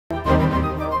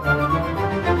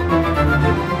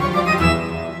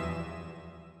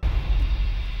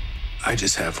I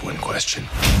just have one question.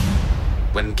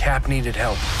 When Cap needed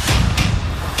help,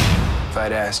 if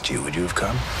I'd asked you, would you have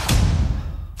come?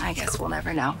 I guess we'll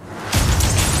never know.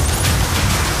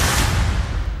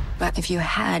 But if you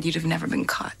had, you'd have never been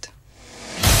caught.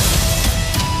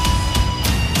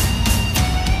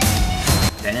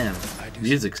 Damn,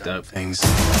 music's dope. Things,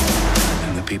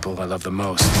 and the people I love the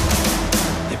most,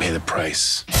 they pay the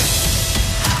price.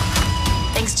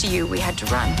 Thanks to you, we had to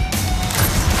run.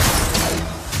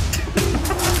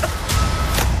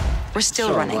 We're still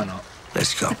Sure, running. why not?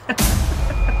 Let's go.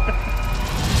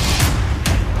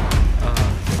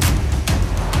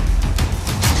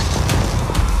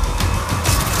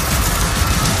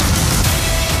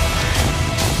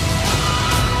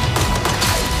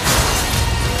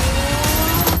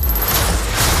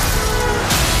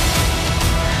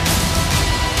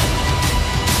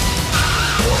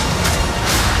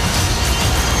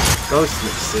 Ghost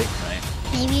looks sick, mate.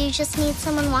 Maybe you just need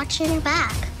someone watching your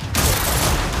back.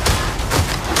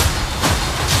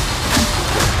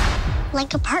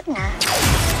 Like a partner.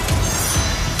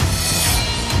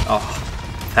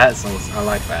 Oh, that's awesome. I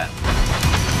like that.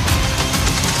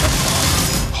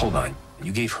 Hold on.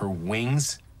 You gave her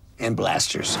wings and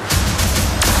blasters.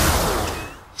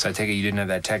 So I take it you didn't have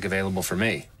that tech available for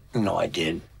me? No, I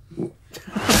did.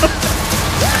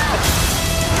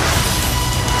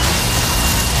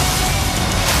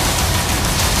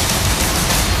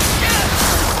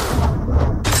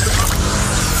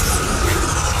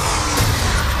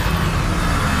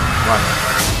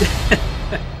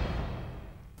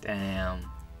 Damn,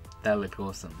 that looked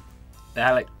awesome.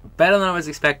 That looked better than I was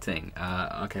expecting.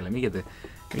 Okay, let me get the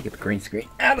green screen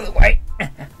out of the way.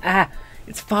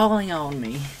 It's falling on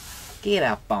me. Get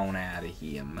up on out of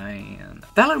here, man.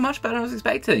 That looked much better than I was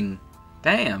expecting.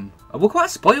 Damn, we're quite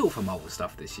spoiled for Marvel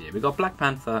stuff this year. We got Black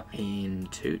Panther in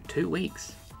two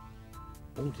weeks.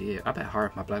 Oh dear, I better hurry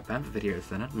up my Black Panther videos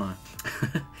then, hadn't I?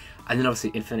 And then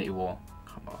obviously Infinity War.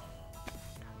 Come on.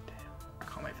 I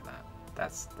can't wait for that.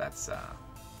 That's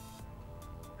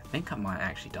I think I might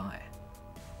actually die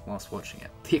whilst watching it.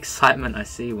 The excitement I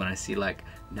see when I see like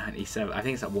 97, I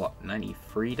think it's like what,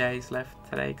 93 days left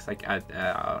today? Because like on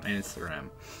Instagram,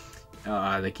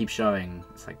 they keep showing,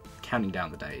 it's like counting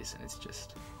down the days, and it's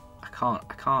just, I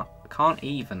can't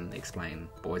even explain,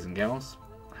 boys and girls,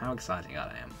 how exciting I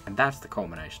am. And that's the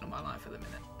culmination of my life at the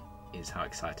minute, is how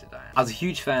excited I am. I was a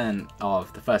huge fan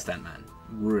of the first Ant-Man.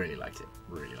 Really liked it.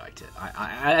 Really liked it.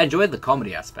 I enjoyed the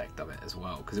comedy aspect of it as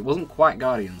well, because it wasn't quite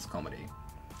Guardians comedy.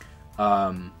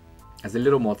 It's a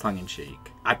little more tongue-in-cheek.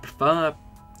 I prefer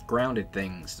grounded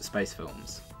things to space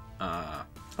films. I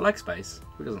like space.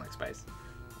 Who doesn't like space?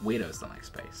 Weirdos don't like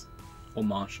space. Or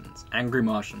Martians. Angry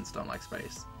Martians don't like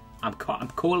space. I'm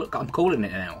calling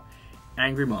it now.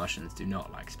 Angry Martians do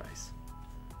not like space.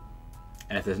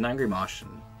 And if there's an angry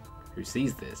Martian who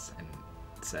sees this and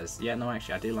says, yeah, no,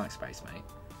 actually, I do like space, mate.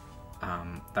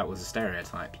 That was a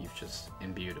stereotype you've just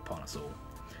imbued upon us all.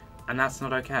 And that's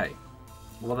not okay.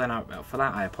 Well, then, for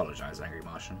that, I apologise, Angry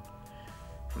Martian.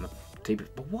 From the deep.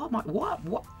 But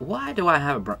why do I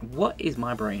have a brain? What is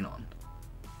my brain on?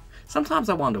 Sometimes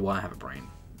I wonder why I have a brain.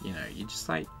 You know, you just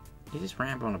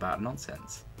ramble on about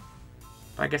nonsense.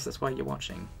 But I guess that's why you're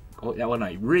watching. Well,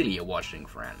 no, really, you're watching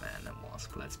for Ant-Man and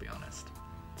Wasp. Let's be honest.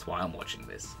 That's why I'm watching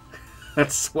this.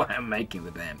 That's why I'm making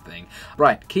the damn thing.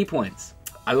 Right, key points.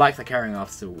 I like the carrying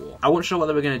after Civil War. I wasn't sure what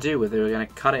they were going to do, whether they were going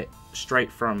to cut it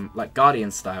straight from, like, Guardian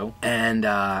style, and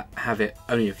have it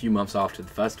only a few months after the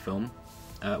first film,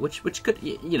 which could,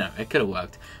 you know, it could have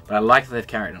worked. But I like that they've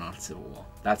carried on after Civil War.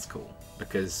 That's cool,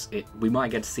 because we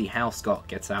might get to see how Scott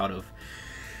gets out of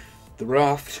the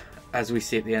raft, as we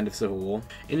see at the end of Civil War.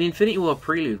 In the Infinity War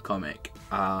Prelude comic,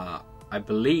 I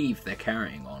believe they're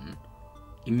carrying on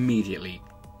immediately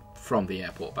from the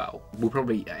airport battle. We'll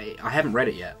probably, I haven't read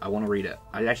it yet, I want to read it.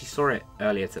 I actually saw it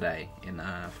earlier today in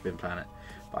Forbidden Planet,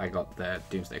 but I got the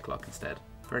Doomsday Clock instead.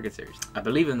 Very good series. I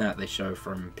believe in that they show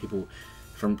from people,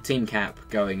 from Team Cap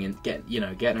going in,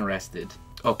 getting arrested,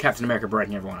 or Captain America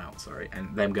breaking everyone out, sorry,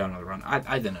 and them going on the run.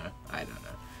 I don't know.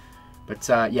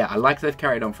 But yeah, I like they've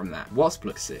carried on from that. Wasp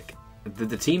looks sick.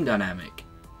 The team dynamic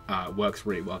works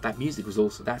really well. That music was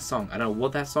also, that song, I don't know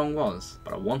what that song was,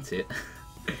 but I want it.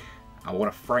 I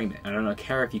want to frame it. I don't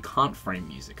care if you can't frame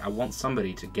music. I want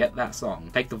somebody to get that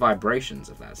song, take the vibrations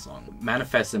of that song,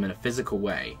 manifest them in a physical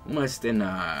way, almost in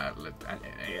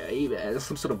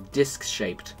some sort of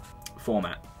disc-shaped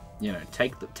format. You know,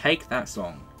 take that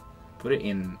song, put it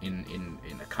in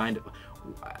a kind of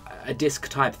a disc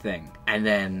type thing, and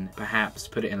then perhaps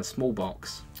put it in a small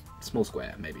box, small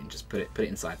square maybe, and just put it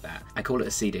inside that. I call it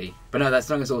a CD. But no, that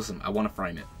song is awesome. I want to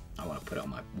frame it. I want to put it on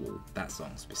my wall. That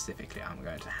song specifically, I'm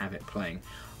going to have it playing.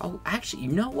 Oh, actually,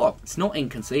 you know what? It's not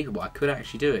inconceivable. I could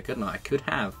actually do it, couldn't I? I could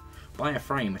have, buy a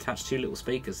frame, attach 2 little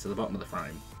speakers to the bottom of the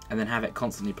frame, and then have it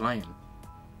constantly playing.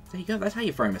 There you go. That's how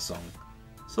you frame a song.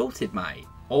 Sorted, mate.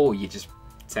 Or you just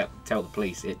tell the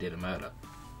police it did a murder.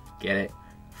 Get it?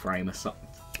 Frame a song.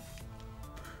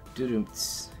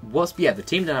 Wasp, yeah, the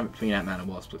team dynamic between Ant-Man and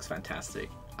Wasp looks fantastic.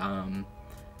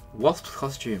 Wasp's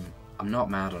costume, I'm not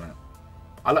mad on it.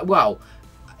 I like, well,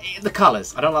 the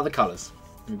colours. I don't like the colours.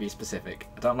 Let me be specific.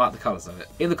 I don't like the colours of it.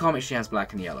 In the comics, she has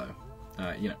black and yellow.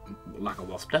 You know, like a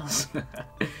Wasp does.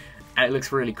 And it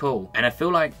looks really cool. And I feel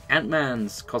like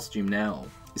Ant-Man's costume now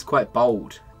is quite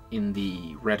bold in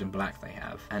the red and black they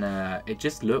have. And it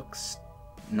just looks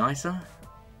nicer.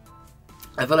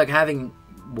 I feel like having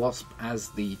Wasp as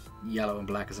the yellow and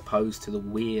black as opposed to the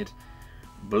weird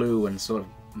blue and sort of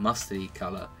mustardy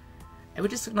colour, it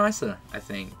would just look nicer, I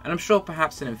think. And I'm sure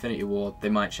perhaps in Infinity War they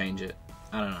might change it.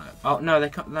 I don't know. Oh no,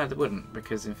 they wouldn't,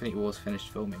 because Infinity War's finished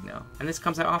filming now, and this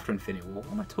comes out after Infinity War.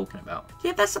 What am I talking about?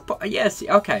 Yeah, that's yes.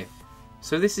 Okay,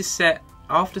 so this is set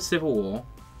after Civil War,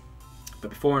 but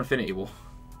before Infinity War,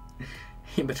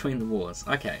 in between the wars.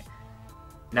 Okay.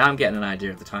 Now I'm getting an idea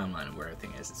of the timeline of where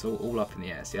everything is. It's all up in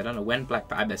the air. See, I don't know when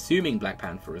I'm assuming Black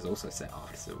Panther is also set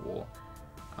after Civil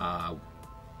War.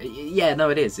 Yeah, no,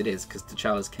 it is, because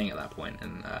T'Challa's king at that point,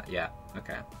 and yeah,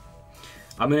 okay.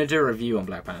 I'm going to do a review on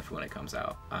Black Panther when it comes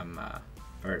out. I'm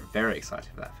very, very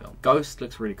excited for that film. Ghost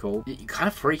looks really cool. Kind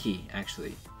of freaky,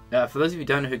 actually. For those of you who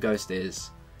don't know who Ghost is,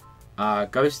 I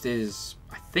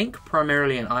think,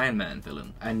 primarily an Iron Man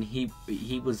villain, and he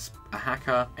was a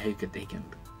hacker who could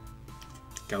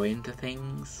go into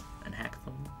things and hack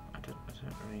them. I don't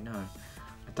really know.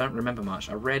 I don't remember much.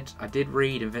 I did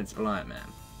read Invincible Iron Man.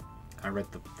 I read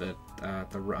the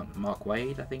run. Mark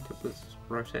Waid, I think it was,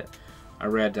 wrote it. I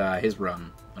read his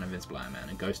run on Invincible Iron Man,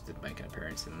 and Ghost did make an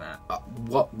appearance in that.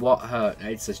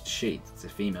 It's a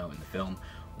female in the film.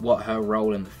 What her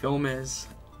role in the film is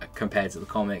compared to the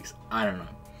comics, I don't know.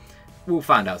 We'll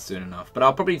find out soon enough. But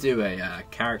I'll probably do a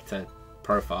character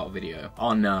profile video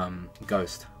on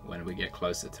Ghost when we get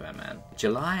closer to Ant-Man.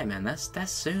 July, man, that's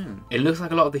soon. It looks like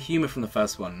a lot of the humor from the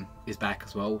first one is back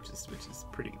as well, which is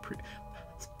pretty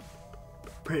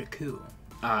cool.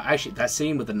 Actually, that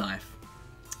scene with the knife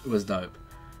was dope.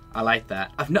 I like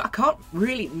that. Not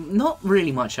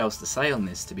really much else to say on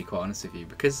this, to be quite honest with you,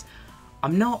 because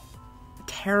I'm not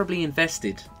terribly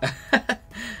invested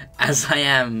as I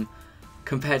am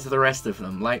compared to the rest of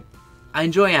them. Like, I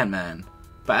enjoy Ant-Man,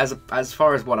 but as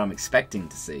far as what I'm expecting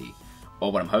to see,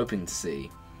 or what I'm hoping to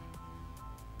see,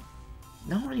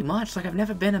 not really much. Like, I've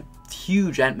never been a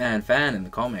huge Ant-Man fan in the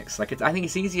comics. Like, I think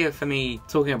it's easier for me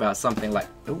talking about something like...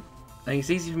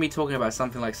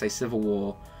 say, Civil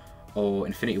War or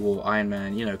Infinity War, Iron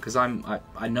Man, you know, because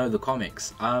I know the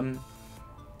comics. I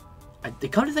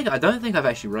don't think I've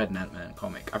actually read an Ant-Man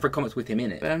comic. I've read comics with him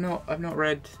in it, but I've not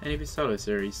read any of his solo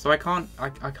series, so I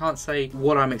can't say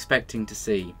what I'm expecting to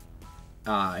see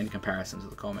in comparison to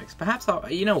the comics. Perhaps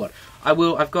you know what, I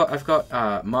will. I've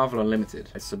got Marvel Unlimited.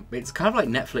 It's kind of like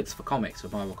Netflix for comics, for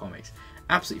Marvel Comics.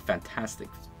 Absolutely fantastic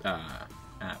app.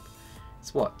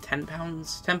 It's what, £10?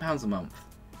 £10 a month.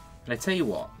 And I tell you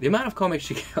what, the amount of comics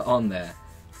you get on there.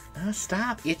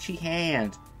 Stop, itchy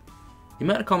hand. The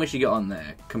amount of comics you get on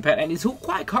there, and it's all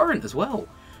quite current as well.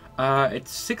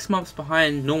 It's 6 months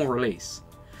behind normal release.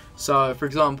 So, for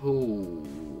example,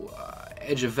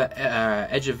 Edge of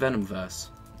Venomverse.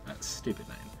 That's a stupid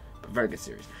name, but very good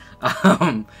series.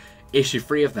 Issue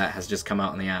 3 of that has just come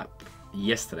out on the app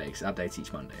yesterday, because it updates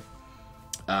each Monday.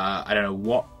 I don't know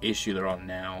what issue they're on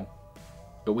now,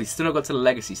 but we still not got to the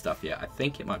legacy stuff yet. I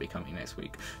think it might be coming next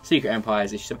week. Secret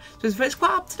Empires issue 7. So it's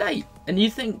quite up to date. And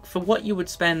you think, for what you would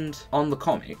spend on the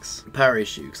comics per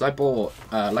issue, because I bought,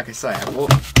 like I say, I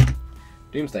bought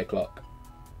Doomsday Clock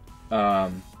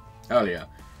earlier.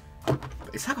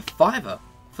 It's like a £5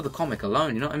 for the comic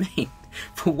alone, you know what I mean?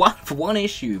 for one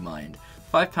issue, mind.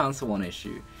 £5 for one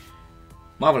issue.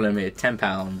 Marvel Unlimited,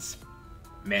 £10.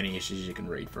 Many issues you can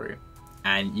read through.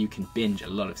 And you can binge a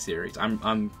lot of series.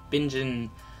 I'm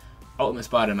binging Ultimate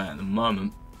Spider-Man at the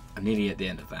moment. I'm nearly at the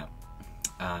end of that.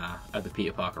 Of the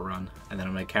Peter Parker run. And then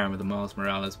I'm going to carry on with the Miles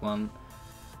Morales one.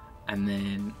 And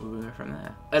then we'll go from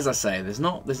there. As I say, there's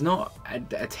not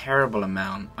a terrible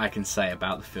amount I can say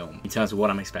about the film in terms of what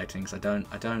I'm expecting, because I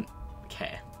don't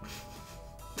care.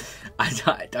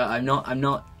 I'm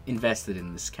not invested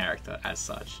in this character as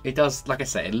such. It does, like I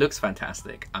say, it looks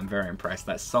fantastic. I'm very impressed.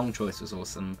 That song choice was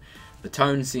awesome. The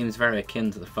tone seems very akin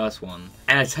to the first one.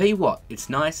 And I tell you what, it's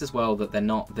nice as well that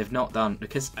they've not done,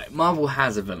 because Marvel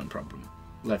has a villain problem.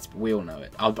 We all know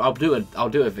it. I'll do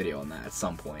a video on that at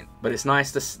some point. But it's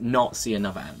nice to not see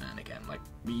another Ant-Man again. Like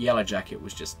Yellow Jacket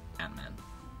was just Ant-Man.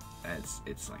 And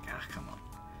it's like, ah, come on.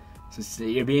 So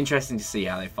it'd be interesting to see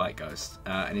how they fight Ghost.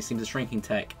 And it seems the shrinking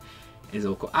tech is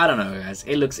all cool. I don't know, guys.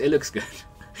 It looks good.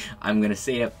 I'm gonna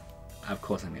see it. Of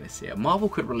course, I'm gonna see it. Marvel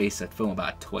could release a film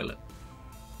about a toilet.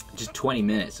 Just 20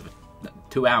 minutes of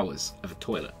 2 hours of a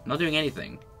toilet, not doing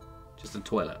anything, just a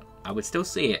toilet. I would still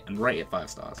see it and rate it 5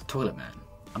 stars. Toilet Man.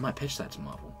 I might pitch that to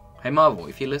Marvel. Hey Marvel,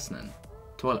 if you're listening,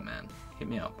 Toilet Man, hit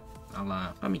me up.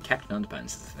 I mean, Captain Underpants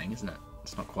is the thing, isn't it?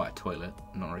 It's not quite a toilet,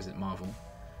 nor is it Marvel.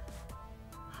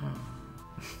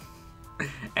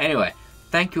 Anyway,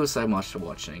 thank you all so much for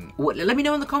watching. Let me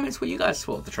know in the comments what you guys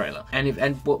thought of the trailer,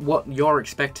 and what you're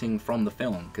expecting from the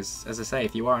film. Because, as I say,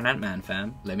 if you are an Ant-Man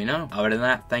fan, let me know. Other than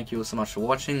that, thank you all so much for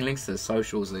watching. Links to the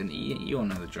socials, and you all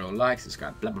know the drill. Like,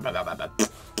 subscribe, blah blah blah blah blah.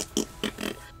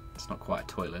 It's not quite a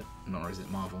toilet, nor is it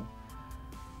Marvel.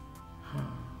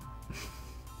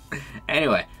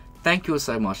 Anyway, thank you all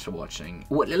so much for watching.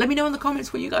 Let me know in the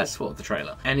comments what you guys thought of the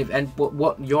trailer, and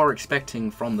what you're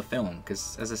expecting from the film.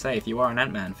 Because, as I say, if you are an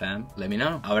Ant-Man fan, let me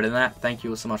know. Other than that, thank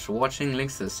you all so much for watching.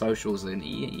 Links to the socials, and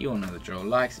you all know the drill.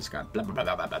 Like, subscribe, blah blah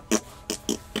blah blah blah.